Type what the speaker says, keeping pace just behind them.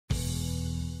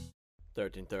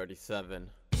1337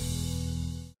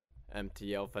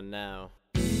 MTL for now.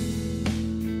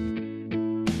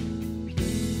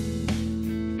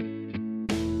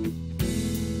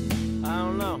 I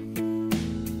don't know.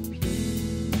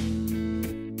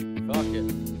 Fuck it.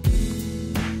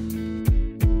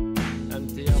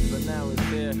 MTL for now is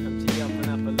here. MTL for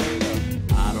now for later.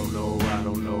 I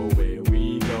don't know where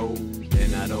we go,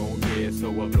 and I don't care, so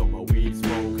I blow my weed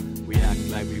smoke. We act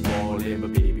like we ballin',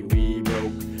 but baby we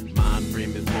broke. Mind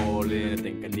frame is falling, I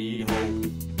think I need hope.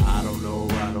 I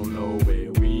don't know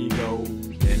where we go,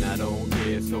 and I don't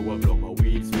care, so I blow my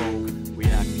weed smoke. We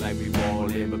act like we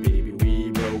ballin', but baby we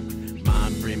broke.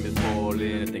 Mind frame is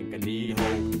falling, I think I need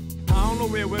hope. I don't know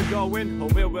where we're going or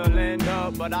where we'll end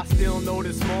up, but I still know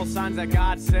the small signs that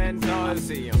God sends us.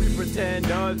 We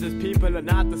pretend us as people are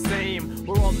not the same.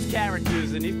 We're all just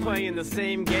characters and he's playing the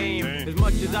same game. As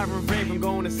much as I refrain from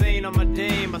going insane on my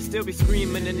dame, I still be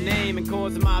screaming the name and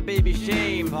causing my baby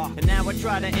shame. And now I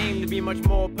try to aim to be much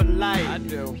more polite. I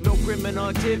do. No criminal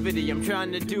activity, I'm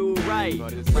trying to do right.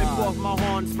 Rip off my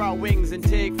horn, sprout wings and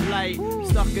take flight.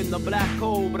 Stuck in the black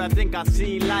hole, but I think I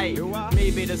see light.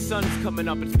 Maybe the sun's coming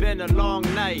up, it's been a long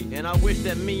night, and I wish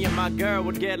that me and my girl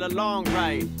would get along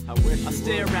right. I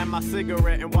stare at my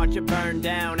cigarette and watch it burn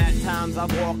down. At times I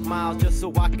walk miles just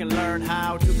so I can learn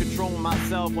how to control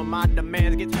myself when my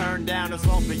demands get turned down. It's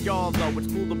all for y'all though,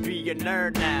 it's cool to be a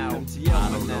nerd now. I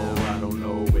don't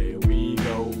know where we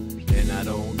go, and I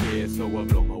don't care, so I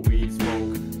blow my weed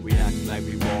smoke. We act like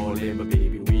we ballin', but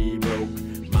baby we broke.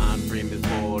 Mind frame is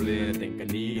falling, I think I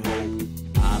need hope.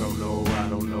 I don't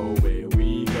know where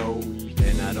we go,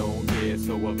 and I don't care,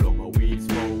 so I blow my weed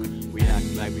smoke. We act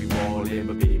like we ballin',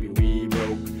 but baby we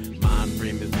broke. Mind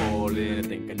frame is falling, I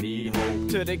think I need hope.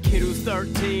 To the kid who's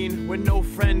 13 with no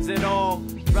friends at all.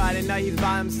 Friday night he's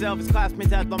by himself, his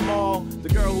classmates at the mall. The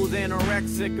girl who's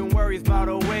anorexic and worries about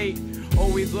her weight.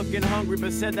 Always looking hungry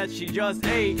but said that she just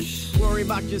ate. Worry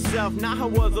about yourself, not how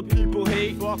other people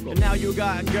hate. And now you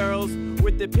got girls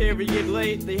with their period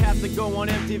late. They have to go on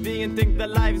MTV and think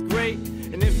that life's great.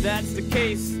 And if that's the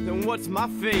case, then what's my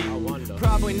fate?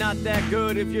 Probably not that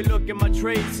good if you look at my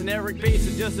traits. And Eric Bass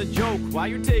is just a joke, why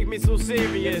you take me so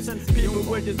serious? People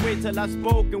would just wait till I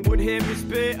spoke and would hear me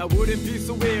spit. I wouldn't be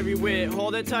so weary with all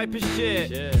that type of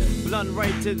shit. Blunt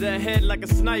right to the head like a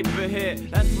sniper hit.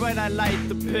 That's right, I light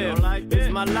the pip.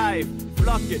 It's my life.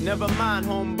 Fuck it, never mind,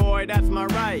 homeboy, that's my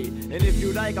right. And if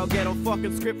you like, I'll get a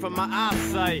fucking script from my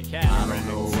eyesight. I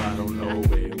don't know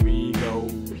where we go,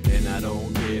 and I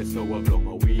don't care, so I blow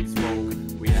my weed smoke.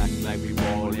 We act like we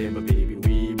ballin', but baby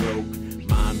we broke.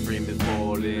 Mind frame is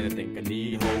falling, I think I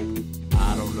need hope.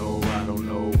 I don't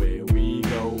know where we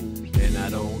go, and I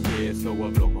don't care, so I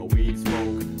blow my weed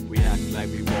smoke. We act like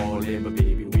we ballin', but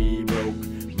baby we broke.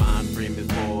 Mind frame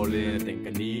is falling, I think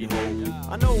I need hope.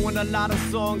 I know in a lot of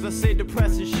songs I say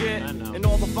depressing shit, and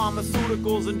all the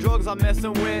pharmaceuticals and drugs I'm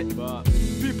messing with. But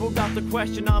people got the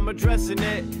question, I'm addressing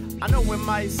it. I know it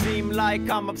might seem like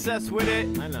I'm obsessed with it.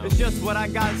 It's just what I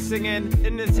got singing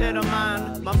in this head of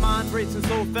mine. My mind racing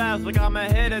so fast like I'm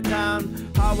ahead of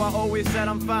time. How I always said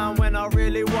I'm fine when I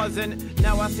really wasn't.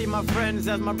 Now I see my friends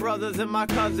as my brothers and my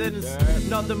cousins.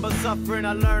 Nothing but suffering,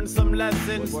 I learned some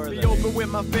lessons. Be open with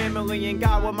my family and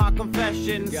God with my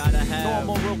confessions.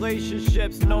 Normal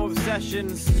relationships, no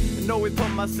obsessions. And always put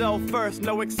myself first,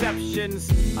 no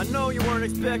exceptions. I know you weren't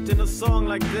expecting a song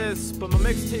like this, but my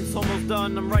mixtape's almost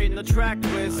done, I'm writing the track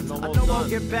list. I know I'll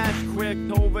get bashed quick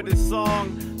over this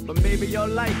song, but maybe you'll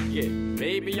like it,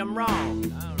 maybe I'm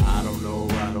wrong. I don't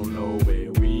know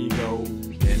where we go,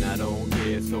 and I don't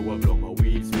care, so I blow my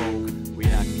weed smoke. We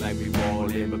act like we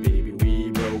ballin', but baby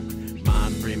we broke.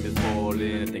 Mind frame is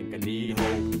falling, I think I need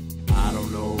hope. I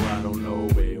don't know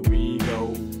where we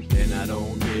go, and I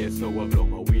don't care, so I blow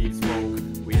my weed smoke.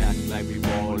 We act like we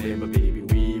ballin', but baby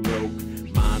we broke.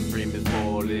 Mind frame is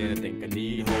falling, I think I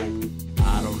need hope.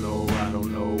 I don't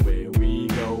know where we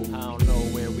go. I don't know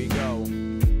where we go.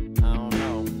 I don't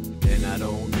know. And I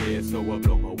don't care, so I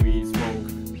blow my weed smoke.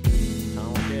 I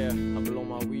don't care, I blow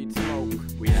my weed smoke.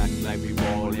 We act like we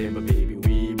ballin', but baby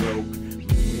we broke.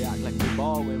 We act like we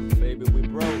ballin', baby we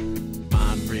broke.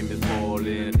 Mind frame is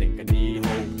falling, I think I need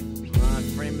hope. Mind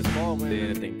frame is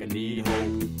falling, I think I need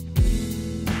hope.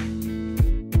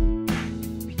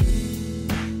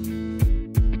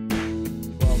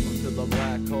 Welcome to the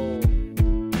black hole.